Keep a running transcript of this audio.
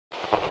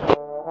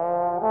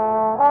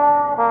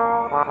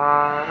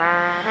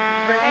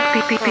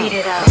Beat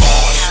it up.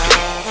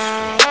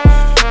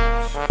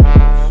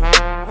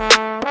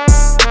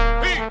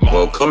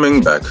 Well,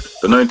 coming back,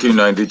 the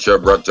 1990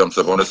 Chubb Rock jumps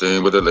up on the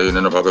scene with a lane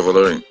in a pocket full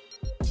of ring.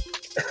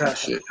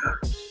 Shit,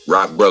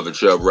 Rock brother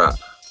Chubb Rock.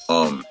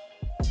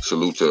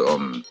 Salute to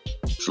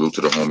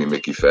the homie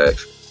Mickey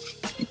Facts.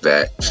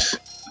 That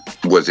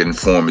was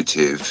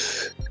informative.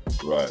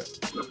 Right.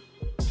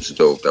 It's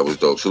dope. That was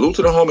dope. Salute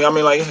to the homie. I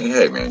mean, like,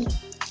 hey man,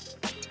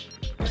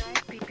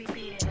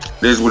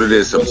 it is what it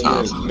is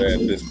sometimes.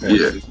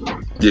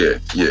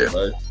 Yeah.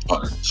 Right.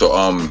 So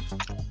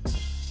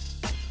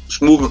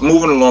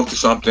moving along to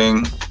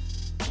something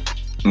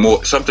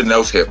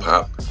else hip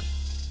hop.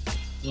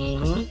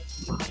 Mm-hmm.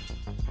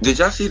 Did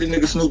y'all see the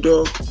nigga Snoop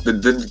Dogg?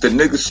 The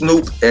nigga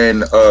Snoop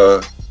and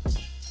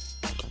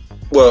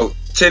well,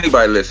 to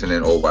anybody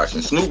listening or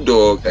watching, Snoop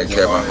Dogg and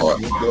Kevin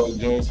Hart.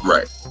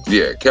 Right.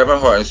 Yeah, Kevin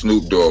Hart and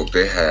Snoop Dogg,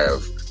 they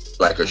have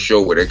like a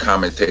show where they're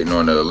commentating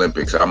on the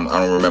Olympics. I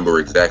don't remember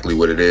exactly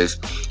what it is,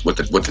 what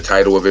the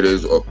title of it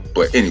is,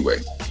 but anyway.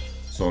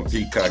 It's on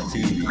Peacock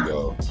TV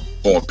though.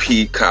 On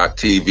Peacock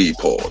TV,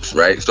 pause,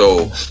 right?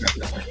 So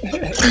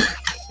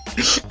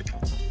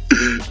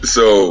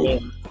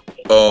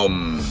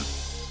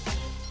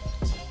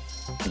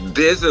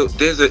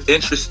there's an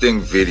interesting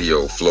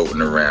video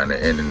floating around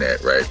the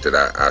internet, right, that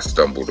I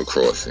stumbled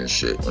across and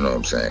shit, you know what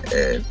I'm saying?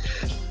 And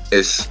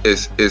it's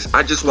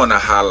I just want to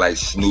highlight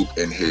Snoop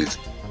and his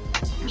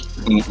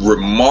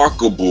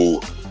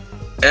remarkable,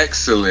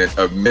 excellent,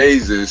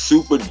 amazing,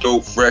 super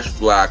dope, fresh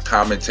fly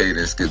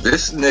commentators, because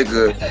this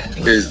nigga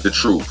is the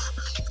truth.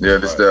 You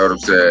understand what I'm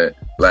saying?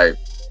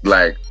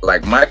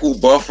 Like Michael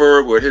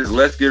Buffer with his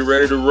 "Let's Get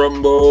Ready to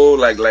Rumble,"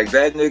 like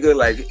that nigga,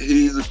 like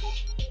he's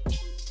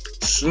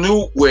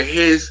Snoop with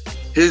his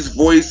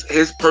voice,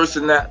 his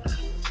personality.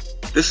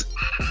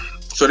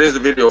 So there's a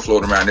video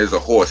floating around. There's a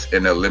horse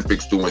in the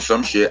Olympics doing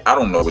some shit. I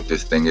don't know what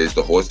this thing is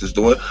the horse is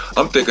doing.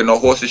 I'm thinking the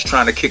horse is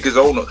trying to kick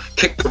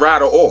the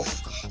rider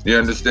off. You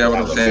understand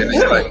what I'm saying?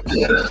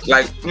 It's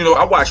like you know,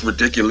 I watch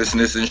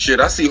ridiculousness and shit.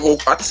 I see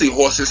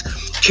horses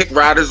kick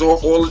riders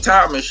off all the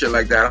time and shit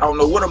like that. I don't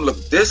know what I'm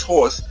looking. This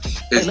horse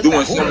is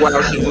doing some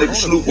wild shit. Nigga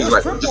Snoop is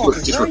like,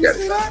 just look at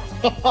it.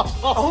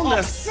 On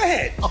the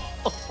set.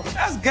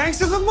 That's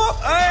gangsters of up.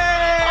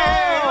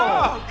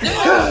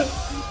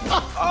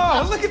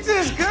 Oh, look at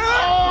this, girl.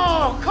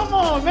 Oh, come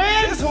on,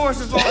 man. This horse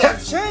is off the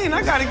chain.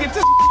 I gotta get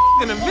this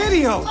in the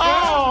video, girl.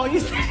 Oh,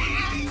 you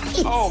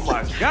Oh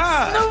my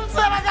God. Snoop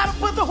said I gotta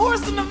put the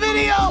horse in the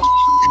video.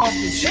 Off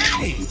the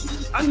chain.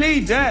 I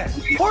need that.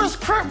 Horse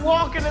crip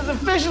walking is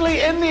officially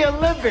in the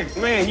Olympics.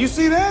 Man, you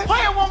see that? Play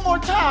it one more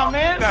time,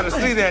 man. Gotta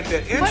see that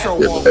intro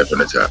Yeah, walk. play it from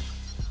the top.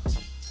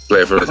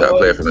 Play it from the top.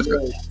 Play it from the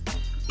top.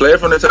 Play it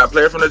from the top.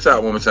 Play it from the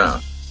top one more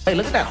time. Hey,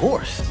 look at that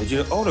horse.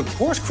 The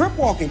horse crip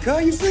walking,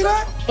 cuz. You see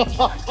that?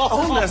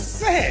 On the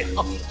set.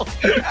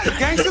 That's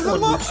gangsters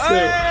of up.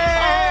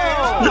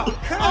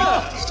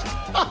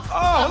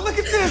 Oh, look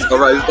at this. All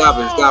right, stop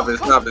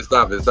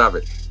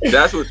it.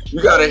 That's what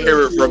you gotta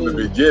hear it from the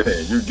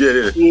beginning. You get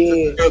it.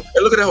 Yeah. Hey,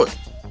 look at that horse.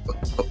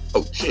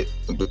 Oh shit.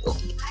 Oh,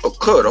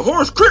 the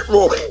horse crip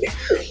walking.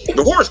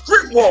 The horse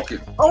crip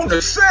walking on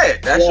the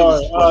set. That shit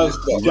was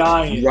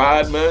dying. You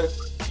ride, man?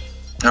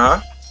 Huh?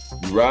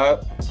 You ride?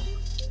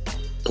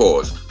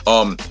 Pause.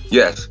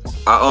 Yes.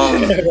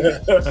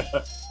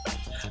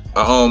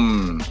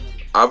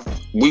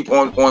 We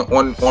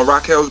on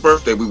Raquel's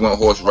birthday, we went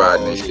horse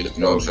riding and shit.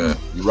 You know what I'm saying?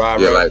 You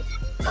ride? Yeah, right?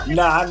 like.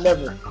 Nah, I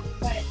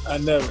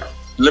never.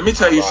 Let me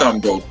tell you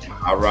something, though.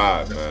 I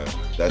ride, man.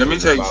 Let me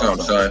tell you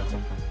something, son.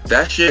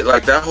 That shit,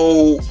 like that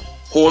whole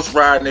horse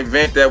riding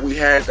event that we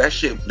had, that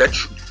shit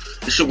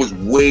was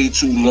way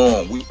too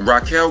long.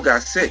 Raquel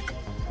got sick.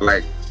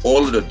 Like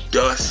all of the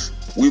dust.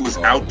 We was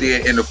out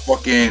there in the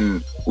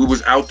fucking. We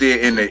was out there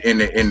in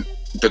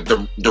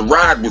the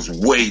ride was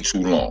way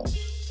too long.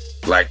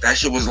 Like that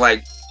shit was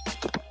like,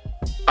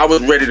 I was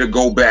ready to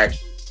go back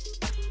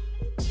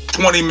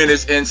 20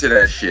 minutes into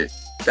that shit.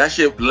 That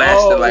shit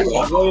lasted way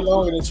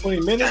longer than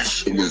 20 minutes? That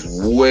shit was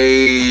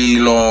way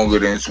longer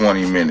than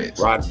 20 minutes.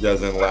 Rock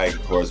doesn't like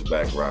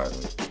horseback riding.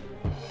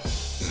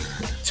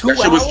 That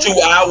shit was 2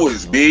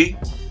 hours, B.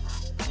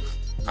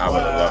 I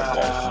would have loved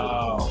that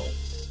shit.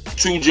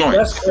 2 joints.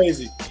 That's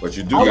crazy. But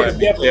you do gotta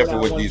be careful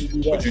with these.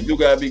 But you do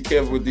gotta be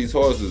careful with these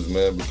horses,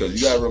 man, because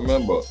you gotta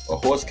remember, a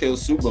horse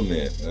kills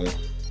Superman, man.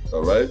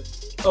 All right.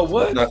 Oh,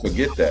 what? Let's not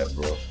forget that,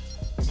 bro.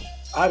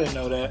 I didn't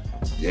know that.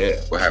 Yeah.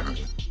 What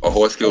happened? A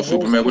horse killed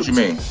Superman? What you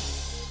mean?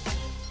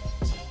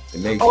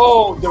 And they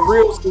the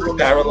real Superman.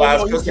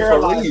 paralyzed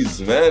Christopher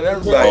Reeves, man.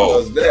 Everybody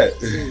knows that.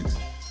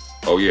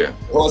 Oh yeah.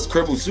 Horse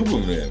crippled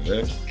Superman,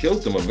 man.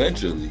 Killed him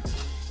eventually.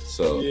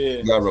 So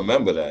you gotta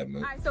remember that,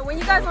 man. All right, so when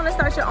you guys want to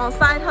start your own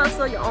side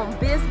hustle, your own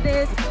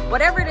business,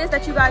 whatever it is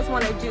that you guys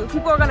want to do,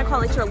 people are going to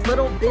call it your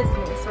little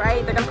business,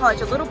 right? They're going to call it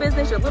your little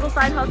business, your little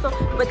side hustle,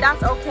 but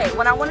that's okay.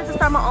 When I wanted to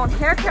start my own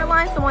hair care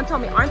line, someone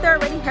told me, aren't there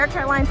already hair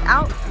care lines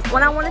out?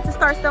 When I wanted to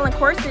start selling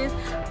courses,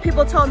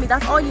 people told me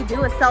that's all you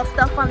do is sell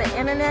stuff on the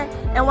internet.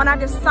 And when I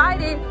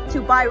decided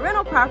to buy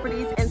rental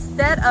properties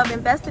instead of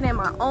investing in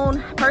my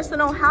own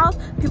personal house,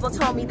 people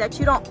told me that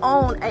you don't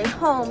own a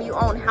home, you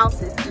own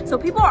houses. So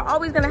people are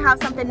always gonna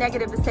have something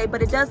negative to say,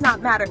 but it does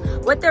not matter.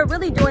 What they're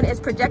really doing is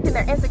projecting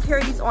their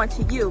insecurities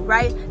onto you,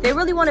 right? They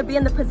really wanna be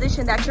in the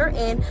position that you're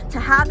in, to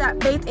have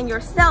that faith in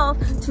yourself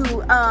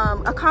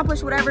to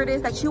accomplish whatever it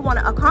is that you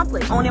wanna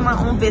accomplish. Owning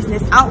my own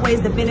business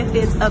outweighs the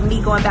benefits of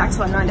me going back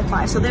to a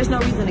 9-to-5, so there's no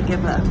reason to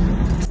give up.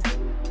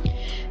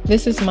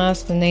 This is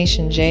Monsta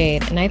Nation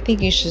Jade, and I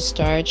think you should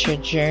start your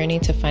journey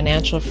to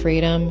financial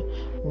freedom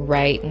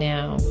right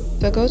now.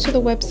 So go to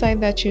the website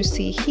that you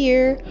see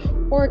here,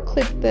 or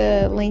click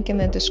the link in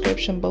the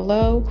description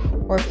below,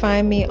 or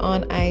find me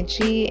on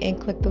IG and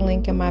click the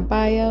link in my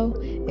bio,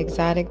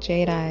 Exotic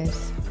Jade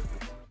Eyes.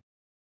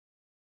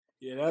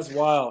 Yeah, that's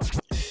wild.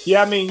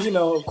 Yeah, I mean, you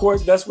know, of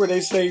course, that's where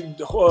they say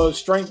the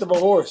strength of a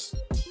horse.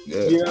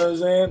 Yeah. You know what I'm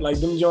saying? Like,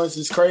 them joints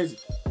is crazy.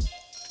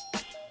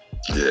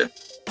 Yeah.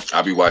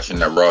 I be watching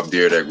that Rob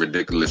Deer, that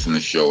Ridiculous in the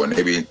show, and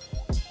they be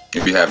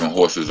having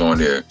horses on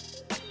there.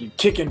 You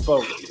kicking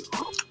folk.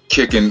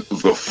 Kicking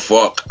the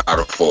fuck out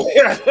of folk.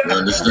 You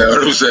understand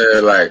what I'm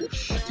saying? Like.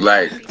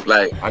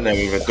 I never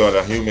even thought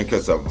a human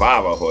could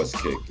survive a horse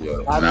kick,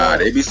 yo. Nah,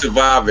 they be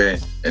surviving,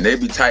 and they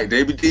be tight.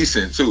 They be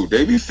decent, too.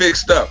 They be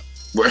fixed up.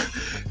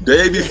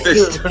 They be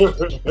fixed.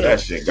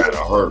 That shit gotta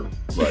hurt.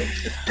 Like,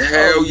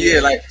 hell yeah,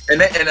 like,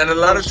 and a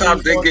lot of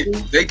times they'll get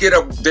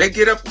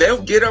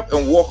up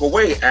and walk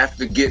away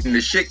after getting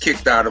the shit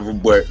kicked out of them.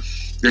 But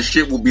the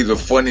shit will be the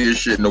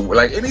funniest shit in the world.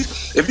 Like,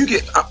 if you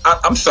get,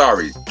 I'm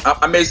sorry,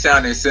 I may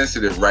sound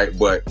insensitive, right?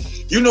 But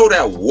you know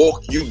that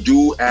walk you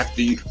do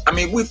after you. I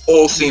mean, we've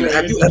all seen it.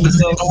 Have you ever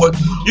seen it?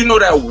 You know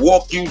that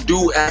walk you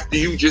do after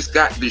you just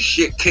got the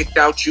shit kicked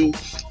out you,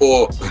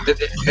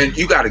 and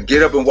you got to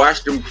get up and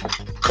watch them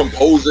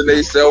composing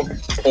themselves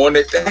on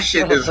it. That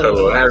shit is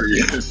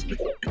hilarious.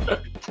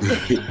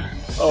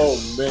 Oh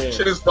man,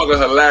 shit is fucking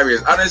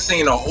hilarious. I done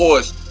seen a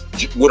horse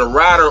with a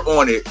rider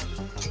on it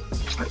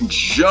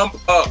jump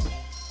up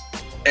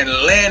and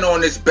land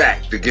on his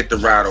back to get the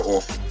rider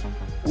off.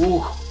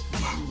 Ooh.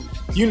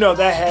 You know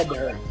that had to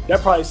hurt.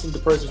 That probably sent the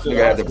person to the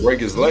had to break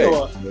his leg.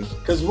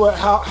 Because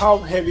how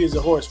heavy is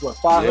a horse? What,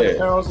 500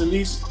 pounds at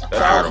least?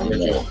 I don't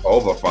know.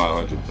 Over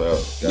 500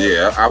 pounds.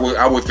 Yeah,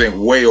 I would think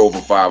way over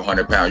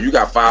 500 pounds. You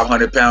got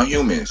 500-pound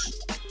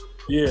humans.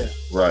 Yeah.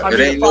 Right. It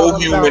ain't no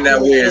human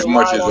that weighs as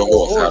much as a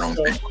horse, I don't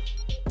think.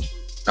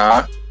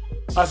 Huh?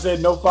 I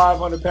said no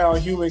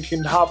 500-pound human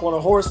can hop on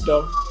a horse,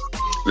 though.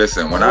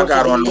 Listen, when I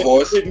got on the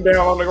horse, sitting down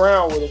on the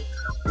ground with him.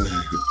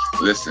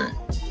 Listen,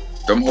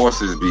 them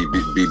horses be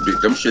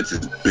them shits is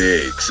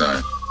big,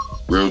 son.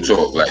 Real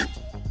talk. Like,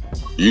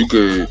 you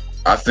could,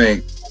 I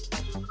think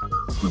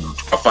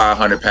a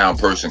 500-pound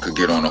person could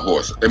get on a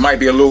horse. It might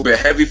be a little bit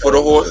heavy for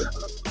the horse.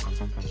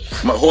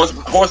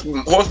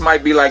 Horse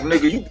might be like,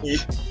 nigga,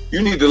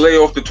 you need to lay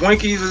off the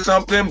Twinkies or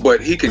something,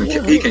 but he can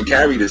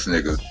carry this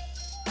nigga.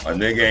 A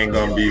nigga ain't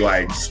gonna be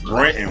like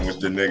sprinting with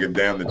the nigga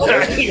down the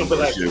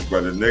desert,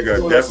 but a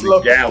nigga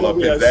definitely gallop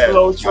his ass.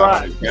 Slow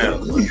trot.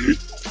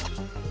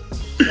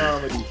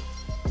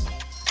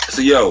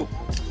 So yo,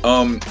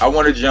 I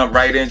want to jump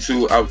right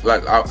into I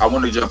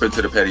want to jump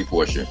into the petty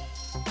portion.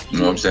 You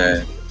know what I'm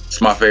saying?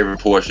 It's my favorite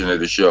portion of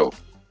the show. You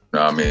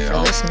know what I mean? You're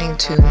listening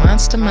to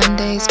Monsta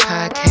Mondayz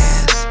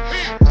Podcast.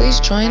 Please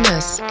join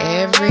us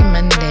every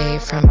Monday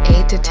from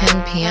 8 to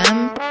 10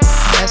 p.m.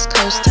 West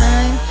Coast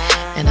time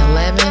and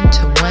 11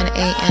 to 1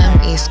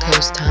 a.m. East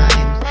Coast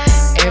time.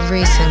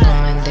 Every single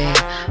Monday,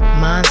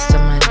 Monsta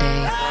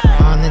Monday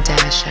on the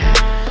Dash app.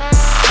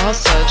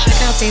 Also, check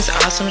out these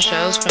awesome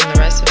shows from the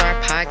rest of our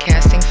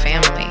podcasting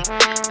family.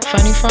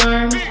 Funny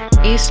Farm,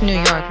 East New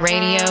York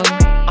Radio,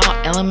 All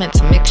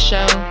Elements Mix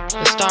Show,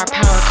 The Star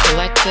Power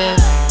Collective,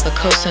 La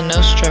Cosa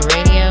Nostra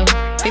Radio,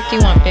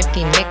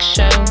 5150 Mix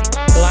Show,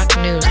 Block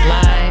News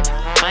Live,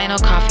 Vinyl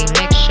Coffee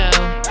Mix Show,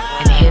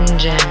 and Hidden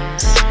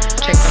Gems.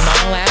 Check them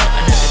all out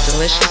under the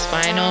Delicious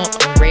Vinyl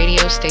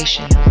radio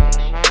station.